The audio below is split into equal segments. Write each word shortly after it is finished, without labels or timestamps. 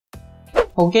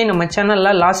Okay, நம்ம சேனல்ல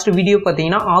last video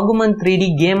பாத்தீங்கன்னா Augment 3D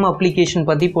கேம் அப்ளிகேஷன்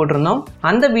பத்தி போட்டிருந்தோம்.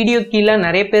 அந்த வீடியோ கீழே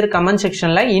நிறைய பேர் கமெண்ட்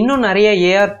செக்ஷன்ல இன்னும் நிறைய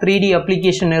AR 3D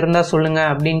அப்ளிகேஷன் இருந்தா சொல்லுங்க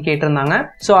அப்படின்னு கேட்டிருந்தாங்க.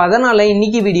 சோ அதனால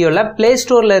இன்னைக்கு வீடியோல பிளே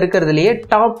ஸ்டோர்ல இருக்கிறதுலயே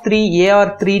டாப் 3 AR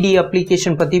 3D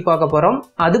அப்ளிகேஷன் பத்தி பார்க்க போறோம்.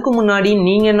 அதுக்கு முன்னாடி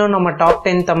நீங்க இன்னும் நம்ம டாப்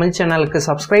 10 தமிழ் சேனலுக்கு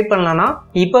சப்ஸ்கிரைப் பண்ணலனா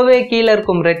இப்பவே கீழே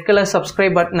இருக்கும் ரெட் கலர்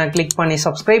சப்ஸ்கிரைப் பட்டனை கிளிக் பண்ணி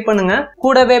சப்ஸ்கிரைப் பண்ணுங்க.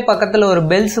 கூடவே பக்கத்துல ஒரு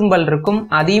பெல் சிம்பல் இருக்கும்,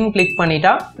 அதையும் கிளிக்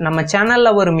பண்ணிட்டா நம்ம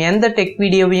சேனல்ல வரும் எந்த டெக்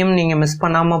வீடியோவையும் நீங்க மிஸ்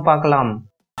பண்ணாம பார்க்கலாம்.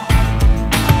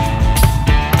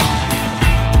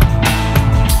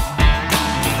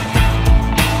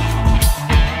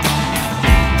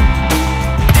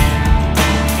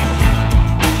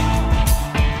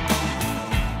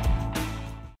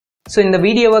 ஸோ இந்த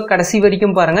வீடியோவை கடைசி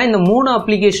வரைக்கும் பாருங்க. இந்த 3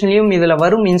 அப்ளிகேஷன்லயும் இதுல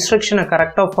வரும் இன்ஸ்ட்ரக்ஷனை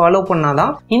கரெக்டா ஃபாலோ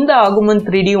பண்ணாதான் இந்த Augment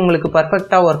 3D உங்களுக்கு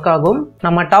பர்ஃபெக்டா ஒர்க் ஆகும்.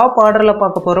 நம்ம டாப் ஆர்டர்ல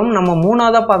பார்க்க போறோம். நம்ம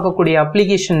மூணாவதா பார்க்கக்கூடிய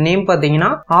அப்ளிகேஷன் நேம் பாத்தீங்கன்னா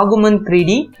Augment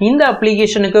 3D. இந்த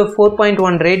அப்ளிகேஷனுக்கு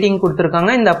 4.1 ரேட்டிங் கொடுத்திருக்காங்க.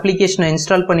 இந்த அப்ளிகேஷனை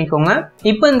இன்ஸ்டால் பண்ணிக்கோங்க.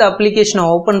 இப்போ இந்த அப்ளிகேஷனை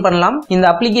ஓபன் பண்ணலாம். இந்த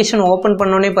அப்ளிகேஷன் ஓபன்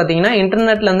பண்ணோடனே பாத்தீங்கன்னா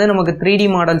இன்டர்நெட்ல இருந்து நமக்கு 3D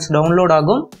மாடல்ஸ் டவுன்லோட்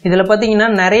ஆகும். இதுல பாத்தீங்கன்னா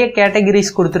நிறைய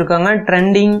கேட்டகரிஸ் கொடுத்திருக்காங்க.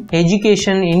 Trending,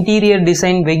 education, interior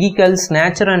design, vehicle,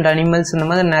 nature and animals, இந்த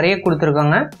மாதிரி நிறைய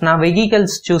கொடுத்திருக்காங்க. நான்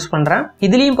வெஹிக்கல்ஸ் சூஸ் பண்றேன்.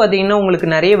 இதுலயும் பாத்தீங்கன்னா உங்களுக்கு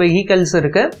நிறைய வெஹிக்கல்ஸ்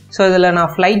இருக்கு. சோ இதுல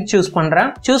நான் ஃபிளைட் சூஸ் பண்றேன்.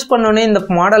 சூஸ் பண்ணோடனே இந்த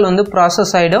மாடல் வந்து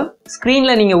ப்ராசஸ் ஆயிடும்.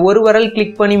 ஸ்கிரீன்ல நீங்க ஒரு விரல்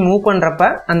கிளிக் பண்ணி மூவ்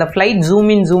பண்றப்ப அந்த flight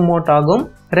zoom in zoom out ஆகும்.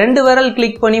 2 விரல்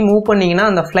கிளிக் பண்ணி மூவ் பண்ணீங்கன்னா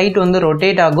அந்த ஃபிளைட் வந்து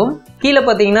ரொட்டேட் ஆகும். கீழே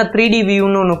பாத்தீங்கன்னா 3D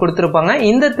வியூன்னு ஒன்று கொடுத்திருப்பாங்க.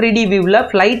 இந்த 3D வியூல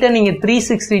ஃபிளைட்டை நீங்க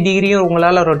 360 டிகிரியும்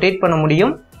உங்களால ரொட்டேட் பண்ண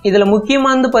முடியும். இதுல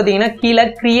முக்கியமானது பாத்தீங்கன்னா கீழே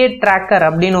கிரியேட் ட்ராக்கர்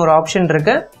அப்படின்னு ஒரு ஆப்ஷன்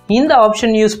இருக்கு. இந்த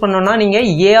ஆப்ஷன் யூஸ் பண்ணோம்னா நீங்க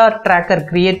AR ட்ராக்கர்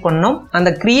கிரியேட் பண்ணணும். அந்த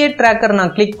கிரியேட் ட்ராக்கர்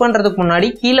நான் கிளிக் பண்றதுக்கு முன்னாடி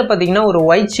கீழே பாத்தீங்கன்னா ஒரு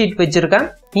ஒயிட் ஷீட் வச்சிருக்கேன்.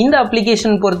 இந்த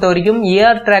அப்ளிகேஷன் பொறுத்த வரைக்கும்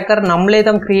AR ட்ராக்கர் நம்மளே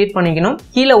தான் கிரியேட் பண்ணிக்கணும்.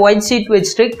 கீழே ஒயிட் ஷீட்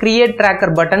வச்சுட்டு கிரியேட்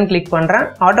ட்ராக்கர் பட்டன் கிளிக் பண்றேன்.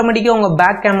 ஆட்டோமேட்டிக்கா உங்க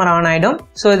பேக் கேமரா ஆன் ஆயிடும்.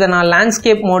 சோ இதை நான்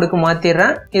லேண்ட்ஸ்கேப் மோடுக்கு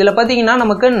மாத்திடுறேன். இதுல பாத்தீங்கன்னா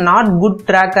நமக்கு நாட் குட்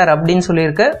ட்ராக்கர் அப்படின்னு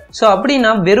சொல்லியிருக்கு. சோ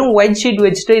அப்படின்னா வெறும் ஒயிட் ஷீட்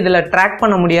வச்சுட்டு இதுல ட்ராக்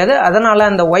பண்ண முடியாது. அதனால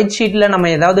அந்த ஒயிட் ஷீட்ல நம்ம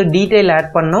ஏதாவது டீடைல்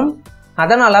ஆட் பண்ணணும்.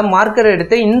 அதனால மார்க்கர்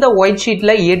எடுத்து இந்த ஒயிட்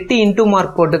ஷீட்ல 8 இன்டூ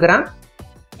மார்க் போட்டுக்கிறேன்.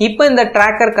 இப்போ இந்த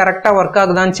ட்ராக்கர் கரெக்டா ஒர்க்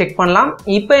ஆகுதான்னு செக் பண்ணலாம்.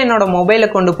 இப்போ என்னோட மொபைலை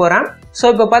கொண்டு போறேன். ஸோ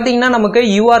இப்போ பாத்தீங்கன்னா நமக்கு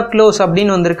UR க்ளோஸ்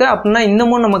அப்படின்னு வந்திருக்கு. அப்படின்னா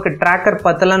இன்னமும் நமக்கு ட்ராக்கர்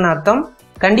பத்தலன்னு அர்த்தம்.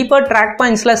 கண்டிப்பா ட்ராக்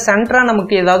பாயிண்ட்ஸ்ல சென்டரா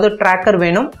நமக்கு ஏதாவது ட்ராக்கர்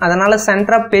வேணும். அதனால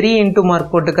சென்டரா பெரிய இன்டூ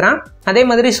மார்க் போட்டுக்கிறேன். அதே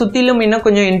மாதிரி சுத்திலும் இன்னும்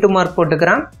கொஞ்சம் இன்டூ மார்க்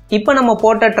போட்டுக்கிறேன். இப்போ நம்ம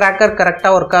போட்ட ட்ராக்கர்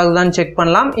கரெக்டா ஒர்க் ஆகுதான்னு செக்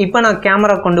பண்ணலாம். இப்போ நான்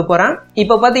கேமரா கொண்டு போறேன்.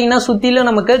 இப்போ பாத்தீங்கன்னா சுத்திலும்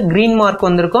நமக்கு கிரீன் மார்க்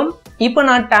வந்திருக்கும். இப்போ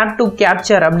நான் டேப் டு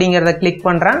கேப்சர் அப்படிங்கறத கிளிக்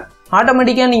பண்றேன்.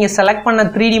 ஆட்டோமேட்டிக்கா நீங்க செலக்ட் பண்ண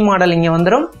 3D மாடல் இங்க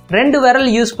வந்துடும். 2 விரல்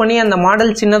யூஸ் பண்ணி அந்த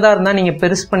மாடல் சின்னதா இருந்தா நீங்க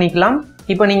பெருசு பண்ணிக்கலாம்.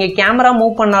 இப்போ நீங்க கேமரா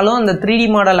மூவ் பண்ணாலும் அந்த 3D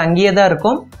மாடல் அங்கேயே தான்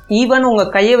இருக்கும். ஈவன் உங்க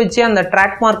கையை வச்சு அந்த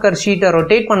ட்ராக் மார்க்கர் ஷீட்டை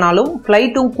ரொட்டேட் பண்ணாலும்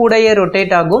ஃபிளைட்டும் கூடயே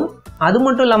ரொட்டேட் ஆகும். அது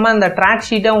மட்டும் இல்லாம அந்த ட்ராக்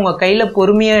ஷீட்டை உங்க கையில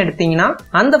பொறுமையா எடுத்தீங்கன்னா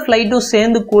அந்த ஃபிளைட்டும்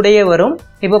சேர்ந்து கூடயே வரும்.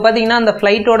 இப்போ பாத்தீங்கன்னா அந்த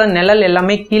ஃபிளைட்டோட நிழல்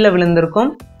எல்லாமே கீழே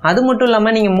விழுந்திருக்கும். அது மட்டும்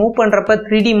இல்லாம நீங்க மூவ் பண்றப்ப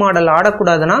 3D மாடல்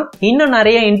ஆடக்கூடாதுன்னா இன்னும்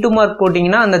நிறைய இன்டூ மார்க்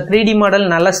போட்டீங்கன்னா அந்த 3D மாடல்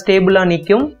நல்லா ஸ்டேபிளா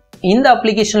நிற்கும். இந்த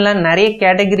அப்ளிகேஷன்ல நிறைய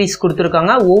கேட்டகரிஸ்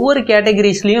கொடுத்திருக்காங்க. ஒவ்வொரு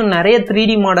கேட்டகரிஸ்லயும் நிறைய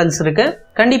 3D மாடல்ஸ் இருக்கு.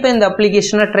 கண்டிப்பா இந்த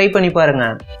அப்ளிகேஷனை ட்ரை பண்ணி பாருங்க.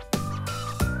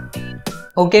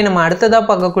 ஓகே, நம்ம அடுத்ததா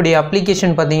பார்க்கக்கூடிய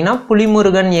அப்ளிகேஷன் பாத்தீங்கன்னா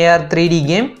புலிமுருகன் AR 3D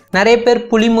கேம். நிறைய பேர்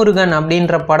புலிமுருகன்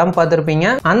அப்படின்ற படம் பார்த்திருப்பீங்க.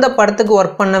 அந்த படத்துக்கு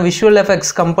ஒர்க் பண்ண விஷுவல்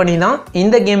எஃபெக்ட்ஸ் கம்பெனி தான்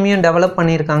இந்த கேமையும் டெவலப்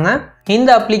பண்ணியிருக்காங்க. இந்த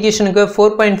அப்ளிகேஷனுக்கு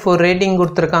 4.4 ரேட்டிங்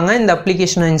கொடுத்துருக்காங்க. இந்த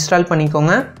அப்ளிகேஷனை இன்ஸ்டால்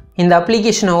பண்ணிக்கோங்க. இந்த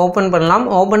அப்ளிகேஷனை ஓபன் பண்ணலாம்.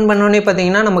 ஓபன் பண்ணோடனே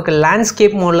பார்த்தீங்கன்னா நமக்கு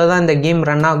லேண்ட்ஸ்கேப் மோட்ல தான் இந்த கேம்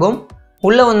ரன் ஆகும்.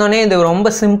 உள்ள வந்தோடனே இது ரொம்ப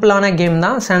சிம்பிளான கேம்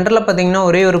தான். சென்டர்ல பார்த்தீங்கன்னா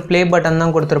ஒரே ஒரு ப்ளே பட்டன்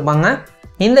தான் கொடுத்துருப்பாங்க.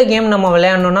 இந்த கேம் நம்ம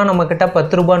விளையாடணும்னா நம்ம கிட்ட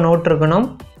 10 ரூபாய் நோட் இருக்கணும்.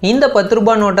 இந்த 10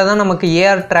 ரூபாய் நோட்டை தான் நமக்கு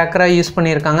AR ட்ராக்கரா யூஸ்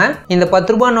பண்ணியிருக்காங்க. இந்த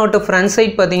 10 ரூபாய் நோட்டு ஃப்ரண்ட்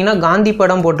சைட் பார்த்தீங்கன்னா காந்தி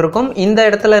படம் போட்டிருக்கும். இந்த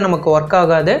இடத்துல நமக்கு ஒர்க்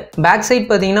ஆகாது. பேக் சைட்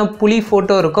பார்த்தீங்கன்னா புலி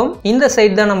போட்டோ இருக்கும். இந்த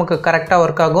சைட் தான் நமக்கு கரெக்டா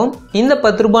ஒர்க் ஆகும். இந்த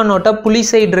 10 ரூபாய் நோட்டை புலி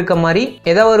சைடு இருக்க மாதிரி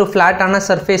ஏதாவது ஒரு ஃபிளாட்டான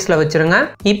சர்ஃபேஸ்ல வச்சிருங்க.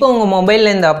 இப்போ உங்க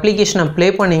மொபைல்ல இந்த அப்ளிகேஷனை ப்ளே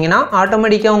பண்ணீங்கன்னா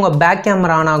ஆட்டோமேட்டிக்கா உங்க பேக்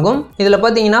கேமரா ஆன் ஆகும். இதுல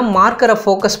பாத்தீங்கன்னா மார்க்கரை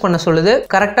ஃபோக்கஸ் பண்ண சொல்லுது.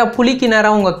 கரெக்டா புலிக்கு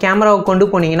நேரம் உங்க கேமராவை கொண்டு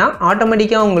போனீங்கன்னா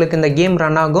ஆட்டோமேட்டிக்கா உங்களுக்கு இந்த கேம்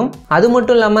ரன் ஆகும். அது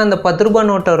மட்டும் இல்லாம அந்த 10 ரூபாய்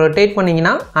நோட்டை ரொட்டேட்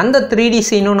பண்ணீங்கன்னா அந்த 3D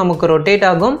சீனும் நமக்கு ரொட்டேட்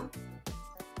ஆகும்.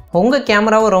 உங்க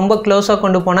கேமராவை ரொம்ப க்ளோஸா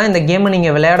கொண்டு போனா இந்த கேமை நீங்க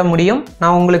விளையாட முடியும்.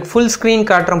 நான் உங்களுக்கு ஃபுல் ஸ்கிரீன்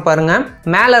காட்டுறேன் பாருங்க.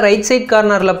 மேல ரைட் சைட்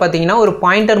கார்னர்ல பாத்தீங்கன்னா ஒரு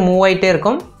பாயிண்டர் மூவ் ஆயிட்டே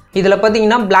இருக்கும். இதுல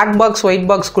பாத்தீங்கன்னா பிளாக் பாக்ஸ் ஒயிட்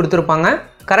பாக்ஸ் கொடுத்திருப்பாங்க.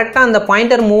 கரெக்டா அந்த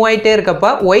பாயிண்டர் மூவ் ஆயிட்டே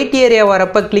இருக்கப்ப ஒயிட் ஏரியா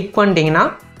வரப்ப கிளிக் பண்ணிட்டீங்கன்னா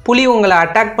புலி உங்களை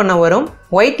அட்டாக் பண்ண வரும்.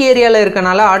 ஒயிட் ஏரியால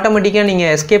இருக்கனால ஆட்டோமேட்டிக்கா நீங்க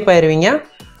எஸ்கேப் ஆயிருவீங்க.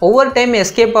 ஒவ்வொரு டைம்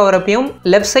எஸ்கேப் ஆகிறப்பையும்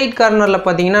லெஃப்ட் சைட் கார்னரில்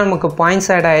பார்த்தீங்கன்னா நமக்கு பாயிண்ட்ஸ்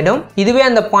ஆட் ஆகிடும். இதுவே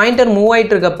அந்த பாயிண்டர் மூவ்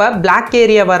ஆகிட்டு இருக்கப்ப பிளாக்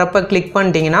ஏரியா வரப்போ கிளிக்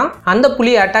பண்ணிட்டீங்கன்னா அந்த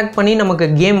புலி அட்டாக் பண்ணி நமக்கு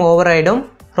கேம் ஓவர் ஆகிடும்.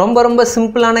 ரொம்ப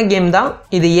சிம்பிளான கேம் தான்.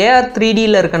 இது AR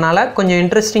 3Dயில் இருக்கனால கொஞ்சம்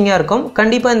இன்ட்ரெஸ்டிங்காக இருக்கும்.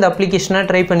 கண்டிப்பாக இந்த அப்ளிகேஷனை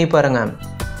ட்ரை பண்ணி பாருங்கள்.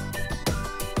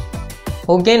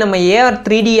 ஓகே, நம்ம AR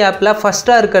 3D ஆப்பில்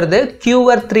ஃபஸ்ட்டாக இருக்கிறது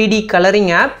Qver 3D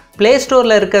colouring app. Play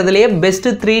ஸ்டோரில் இருக்கிறதுலேயே பெஸ்ட்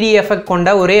 3D எஃபெக்ட் கொண்ட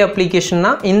ஒரே அப்ளிகேஷன்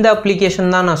தான் இந்த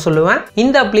அப்ளிகேஷன் தான் நான் சொல்லுவேன்.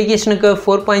 இந்த அப்ளிகேஷனுக்கு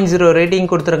 4.0 ரேட்டிங்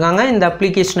கொடுத்துருக்காங்க. இந்த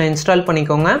அப்ளிகேஷனை இன்ஸ்டால்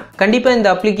பண்ணிக்கோங்க. கண்டிப்பாக இந்த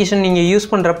அப்ளிகேஷன் நீங்கள் யூஸ்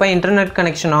பண்ணுறப்ப இன்டர்நெட்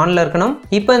கனெக்ஷன் ஆனில் இருக்கணும்.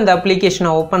 இப்போ இந்த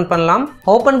அப்ளிகேஷனை ஓப்பன் பண்ணலாம்.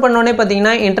 ஓப்பன் பண்ணோடனே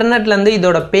பார்த்தீங்கன்னா இன்டர்நெட்லேருந்து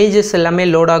இதோட பேஜஸ் எல்லாமே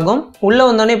லோட் ஆகும். உள்ளே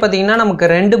வந்தோடனே பார்த்தீங்கன்னா நமக்கு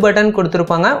 2 பட்டன்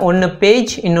கொடுத்துருப்பாங்க. ஒன்று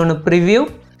பேஜ், இன்னொன்று ப்ரிவ்யூ.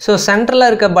 ஸோ சென்டரில்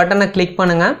இருக்க பட்டனை கிளிக்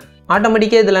பண்ணுங்கள்.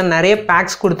 ஆட்டோமேட்டிக்காக இதில் நிறைய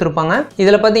பேக்ஸ் கொடுத்துருப்பாங்க.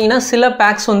 இதில் பார்த்தீங்கன்னா சில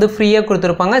பேக்ஸ் வந்து ஃப்ரீயாக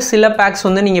கொடுத்துருப்பாங்க, சில பேக்ஸ்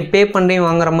வந்து நீங்கள் பே பண்ணி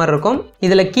வாங்குற மாதிரி இருக்கும்.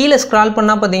 இதில் கீழே ஸ்க்ரால்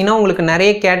பண்ணால் பார்த்தீங்கன்னா உங்களுக்கு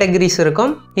நிறைய கேட்டகரிஸ்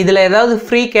இருக்கும். இதில் ஏதாவது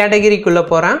ஃப்ரீ கேட்டகரிக்குள்ளே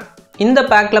போகிறேன். இந்த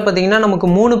பேக்கில் பார்த்தீங்கன்னா நமக்கு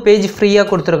 3 பேஜ் ஃப்ரீயாக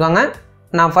கொடுத்துருக்காங்க.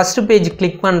 நான் ஃபஸ்ட்டு பேஜ்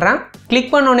கிளிக் பண்ணுறேன்.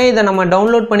 கிளிக் பண்ணோடனே இதை நம்ம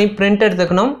டவுன்லோட் பண்ணி பிரிண்ட்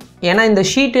எடுத்துக்கணும். ஏன்னா இந்த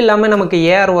ஷீட் இல்லாமல் நமக்கு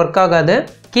AR ஒர்க் ஆகாது.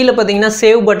 கீழே பார்த்தீங்கன்னா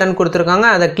சேவ் பட்டன் கொடுத்துருக்காங்க.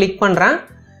 அதை கிளிக் பண்ணுறேன்.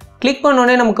 கிளிக்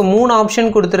பண்ணோடனே நமக்கு 3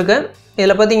 ஆப்ஷன் கொடுத்துருக்கு.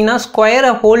 இதில் பார்த்தீங்கன்னா ஸ்கொயரை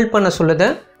ஹோல்ட் பண்ண சொல்லுது.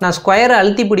 நான் ஸ்கொயரை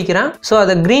அழுத்தி பிடிக்கிறேன். ஸோ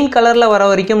அதை க்ரீன் கலரில் வர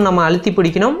வரைக்கும் நம்ம அழுத்தி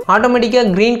பிடிக்கணும்.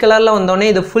 ஆட்டோமேட்டிக்காக க்ரீன் கலரில் வந்தோடனே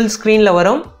இது ஃபுல் ஸ்க்ரீனில்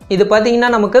வரும். இது பார்த்தீங்கன்னா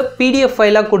நமக்கு PDF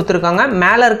ஃபைலாக கொடுத்துருக்காங்க.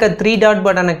 மேலே இருக்க 3 டாட்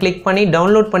பட்டனை கிளிக் பண்ணி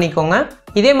டவுன்லோட் பண்ணிக்கோங்க.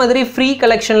 இதே மாதிரி ஃப்ரீ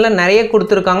கலெக்ஷனில் நிறைய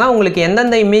கொடுத்துருக்காங்க. உங்களுக்கு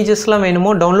எந்தெந்த இமேஜஸ்லாம்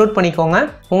வேணுமோ டவுன்லோட் பண்ணிக்கோங்க.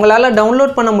 உங்களால்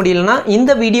டவுன்லோட் பண்ண முடியலன்னா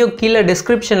இந்த வீடியோ கீழே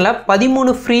டிஸ்கிரிப்ஷனில்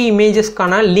 13 ஃப்ரீ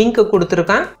இமேஜஸ்க்கான லிங்க்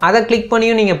கொடுத்துருக்கேன். அதை கிளிக்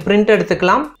பண்ணியும் நீங்கள் பிரிண்ட்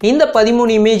எடுத்துக்கலாம். இந்த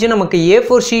 13 இமேஜ் நமக்கு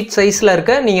A4 ஷீட் சைஸில்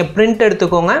இருக்க. நீங்கள் பிரிண்ட்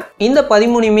எடுத்துக்கோங்க. இந்த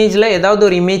 13 இமேஜில் ஏதாவது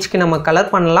ஒரு இமேஜ்க்கு நம்ம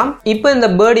கலர் பண்ணலாம். இப்போ இந்த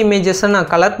பேர்ட் இமேஜஸை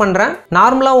நான் கலர் பண்ணுறேன்.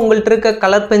 நார்மலாக உங்கள்கிட்ட இருக்க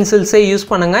கலர் பென்சில்ஸே யூஸ்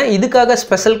பண்ணுங்கள். இதுக்காக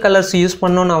ஸ்பெஷல் கலர்ஸ் யூஸ்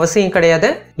பண்ணணும்னு அவசியம்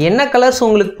கிடையாது. என்ன கலர்ஸ்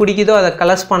உங்களுக்கு பிடிக்குதோ அதை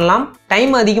கலர்ஸ் பண்ணலாம்.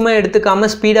 டைம் அதிகமாக எடுத்துக்காம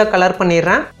ஸ்பீடாக கலர்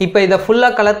பண்ணிடுறேன். இப்போ இதை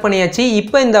ஃபுல்லாக கலர் பண்ணியாச்சு.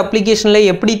 இப்போ இந்த அப்ளிகேஷனில்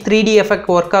எப்படி 3D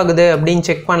எஃபெக்ட் ஒர்க் ஆகுது அப்படின்னு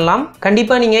செக் பண்ணலாம்.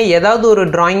 கண்டிப்பாக நீங்கள் ஏதாவது ஒரு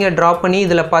டிராயிங்கை ட்ரா பண்ணி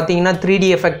இதில் பார்த்தீங்கன்னா 3D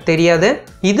எஃபெக்ட் தெரியாது.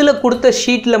 இதில் கொடுத்த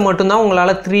ஷீட்டில் மட்டும்தான்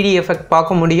உங்களால் 3D எஃபெக்ட்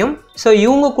பார்க்க முடியும். ஸோ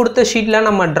இவங்க கொடுத்த ஷீட்டில்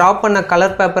நம்ம ட்ரா பண்ண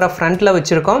கலர் பேப்பரை ஃப்ரண்ட்டில்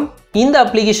வச்சுருக்கோம். இந்த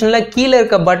அப்ளிகேஷனில் கீழே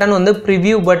இருக்க பட்டன் வந்து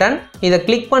ப்ரிவ்யூ பட்டன். இதை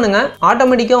கிளிக் பண்ணுங்கள்.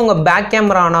 ஆட்டோமேட்டிக்காக உங்கள் பேக்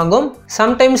கேமரா ஆன் ஆகும்.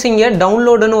 சம்டைம்ஸ் இங்கே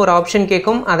டவுன்லோடுன்னு ஒரு ஆப்ஷன்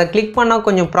கேட்கும். அதை கிளிக் பண்ணால்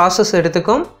கொஞ்சம் ப்ராசஸ்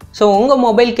எடுத்துக்கும். ஸோ உங்கள்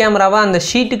மொபைல் கேமராவை அந்த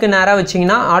ஷீட்டுக்கு நேராக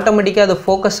வச்சிங்கன்னா ஆட்டோமேட்டிக்காக அது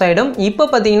ஃபோக்கஸ் ஆகிடும். இப்போ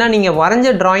பார்த்தீங்கன்னா நீங்கள் வரைஞ்ச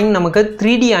டிராயிங் நமக்கு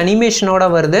 3D அனிமேஷனோட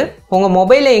வருது. உங்கள்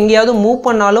மொபைலை எங்கேயாவது மூவ்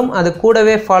பண்ணாலும் அது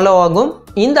கூடவே ஃபாலோ ஆகும்.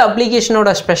 இந்த அப்ளிகேஷனோட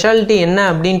ஸ்பெஷாலிட்டி என்ன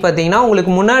அப்படின்னு பார்த்தீங்கன்னா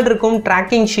உங்களுக்கு முன்னாடி இருக்கும்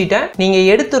ட்ராக்கிங் ஷீட்டை நீங்கள்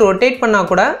எடுத்து ரொட்டேட் பண்ணால்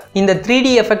கூட இந்த 3D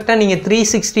எஃபெக்டை நீங்கள்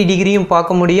 360 டிகிரியும்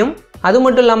பார்க்க முடியும். அது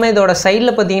மட்டும் இல்லாமல் இதோட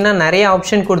சைடில் பார்த்தீங்கன்னா நிறைய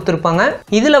ஆப்ஷன் கொடுத்துருப்பாங்க.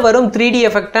 இதில் வரும் 3D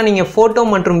எஃபெக்டாக நீங்கள் ஃபோட்டோ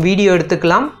மற்றும் வீடியோ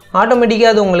எடுத்துக்கலாம்.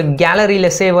 ஆட்டோமேட்டிக்காக அது உங்களுக்கு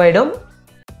கேலரியில் சேவ் ஆகிடும்.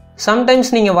 சம்டைம்ஸ்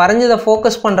நீங்கள் வரைஞ்சதை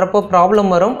ஃபோக்கஸ் பண்ணுறப்போ ப்ராப்ளம்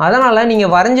வரும். அதனால்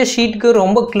நீங்கள் வரைஞ்ச ஷீட்டுக்கு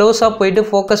ரொம்ப க்ளோஸாக போயிட்டு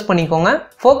ஃபோக்கஸ் பண்ணிக்கோங்க.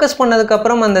 ஃபோக்கஸ்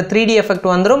பண்ணதுக்கப்புறம் அந்த 3D எஃபெக்ட்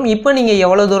வந்துடும். இப்போ நீங்கள்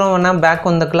எவ்வளோ தூரம் வேணால் பேக்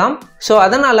வந்துக்கலாம். ஸோ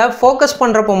அதனால் ஃபோக்கஸ்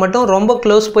பண்ணுறப்போ மட்டும் ரொம்ப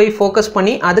க்ளோஸ் போய் ஃபோக்கஸ்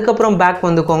பண்ணி அதுக்கப்புறம் பேக்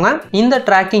வந்துக்கோங்க. இந்த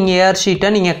ட்ராக்கிங் AR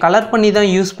ஷீட்டை நீங்கள் கலர் பண்ணி தான்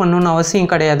யூஸ் பண்ணணும்னு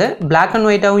அவசியம் கிடையாது. பிளாக் அண்ட்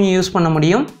ஒயிட்டாகவும் யூஸ் பண்ண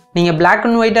முடியும். நீங்கள் பிளாக்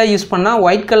அண்ட் ஒயிட்டாக யூஸ் பண்ணால்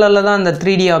ஒயிட் கலரில் தான் அந்த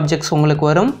 3D ஆப்ஜெக்ட்ஸ் உங்களுக்கு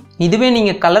வரும். இதுவே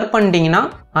நீங்கள் கலர் பண்ணிட்டீங்கன்னா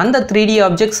அந்த 3D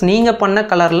ஆப்ஜெக்ட்ஸ் நீங்கள் பண்ண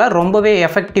கலரில் ரொம்பவே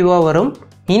எஃபெக்டிவாக வரும்.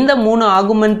 இந்த 3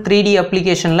 ஆகுமெண்ட் 3D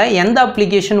அப்ளிகேஷனில் எந்த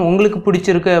அப்ளிகேஷன் உங்களுக்கு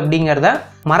பிடிச்சிருக்கு அப்படிங்கிறத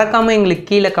மறக்காமல் எங்களுக்கு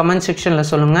கீழே கமெண்ட் செக்ஷனில்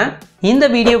சொல்லுங்கள். இந்த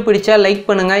வீடியோ பிடிச்சா லைக்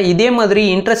பண்ணுங்கள். இதே மாதிரி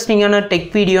இன்ட்ரெஸ்டிங்கான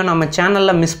டெக் வீடியோ நம்ம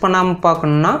சேனலில் மிஸ் பண்ணாமல்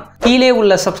பார்க்கணுன்னா கீழே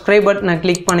உள்ள சப்ஸ்கிரைப் பட்டனை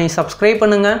கிளிக் பண்ணி சப்ஸ்கிரைப்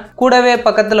பண்ணுங்கள். கூடவே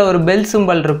பக்கத்தில் ஒரு பெல்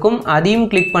சிம்பல் இருக்கும், அதையும்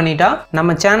கிளிக் பண்ணிட்டா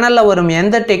நம்ம சேனலில் வரும்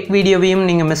எந்த டெக் வீடியோவையும்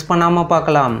நீங்கள் மிஸ் பண்ணாமல்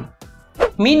பார்க்கலாம்.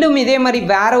 மீண்டும் இதே மாதிரி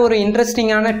வேற ஒரு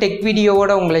இன்ட்ரெஸ்டிங்கான டெக்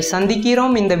வீடியோவோட உங்களை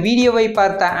சந்திக்கிறோம். இந்த வீடியோவை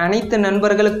பார்த்த அனைத்து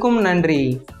நண்பர்களுக்கும் நன்றி.